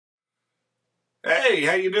Hey,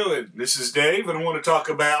 how you doing? This is Dave, and I want to talk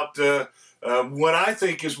about what I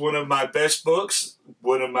think is one of my best books,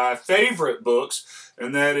 one of my favorite books,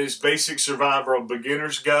 and that is Basic Survival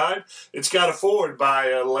Beginner's Guide. It's got a foreword by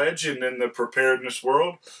a legend in the preparedness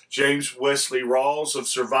world, James Wesley Rawls of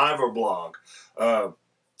Survivor Blog.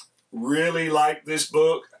 Really like this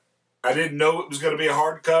book. I didn't know it was going to be a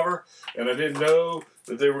hardcover, and I didn't know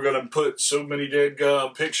that they were going to put so many dead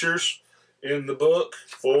pictures in the book,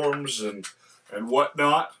 forms and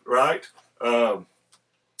whatnot, right? My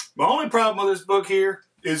only problem with this book here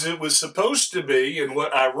is it was supposed to be, and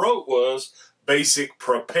what I wrote was Basic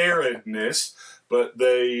Preparedness, but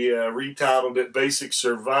they retitled it Basic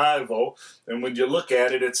Survival, and when you look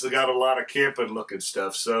at it, it's got a lot of camping looking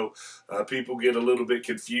stuff, so people get a little bit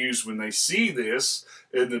confused when they see this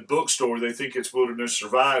in the bookstore. They think it's wilderness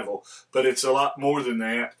survival, but it's a lot more than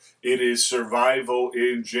that. It is survival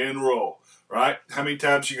in general. Right? How many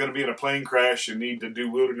times are you going to be in a plane crash and need to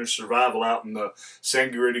do wilderness survival out in the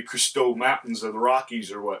Sangre de Cristo Mountains of the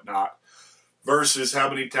Rockies or whatnot? Versus how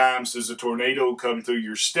many times does a tornado come through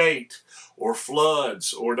your state, or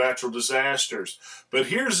floods, or natural disasters? But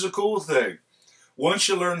here's the cool thing. Once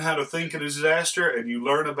you learn how to think of a disaster and you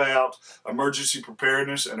learn about emergency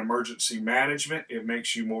preparedness and emergency management, it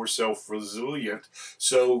makes you more self-resilient.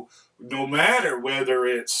 So no matter whether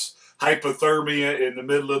it's hypothermia in the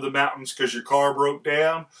middle of the mountains because your car broke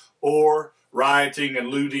down, or rioting and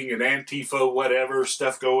looting and Antifa, whatever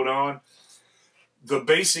stuff going on, the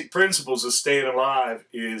basic principles of staying alive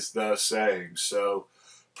is the same. So,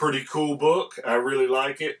 pretty cool book. I really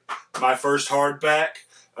like it. My first hardback.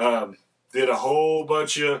 Did a whole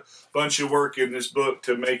bunch of work in this book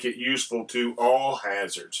to make it useful to all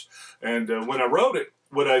hazards. And when I wrote it,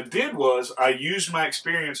 what I did was I used my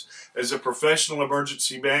experience as a professional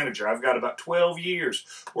emergency manager. I've got about 12 years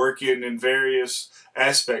working in various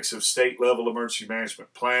aspects of state-level emergency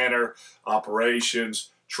management: planner,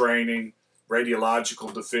 operations, training,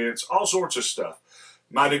 radiological defense, all sorts of stuff.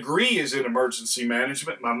 My degree is in emergency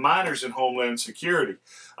management. My minor's in Homeland Security.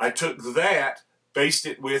 I took that, based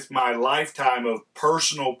it with my lifetime of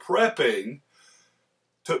personal prepping,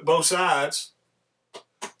 took both sides,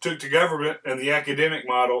 took the government and the academic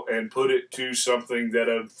model and put it to something that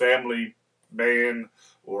a family man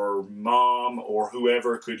or mom or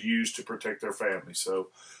whoever could use to protect their family. So,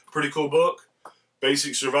 pretty cool book,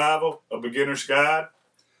 Basic Survival, A Beginner's Guide.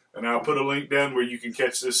 And I'll put a link down where you can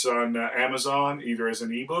catch this on Amazon, either as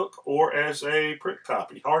an ebook or as a print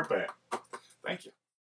copy, hardback. Thank you.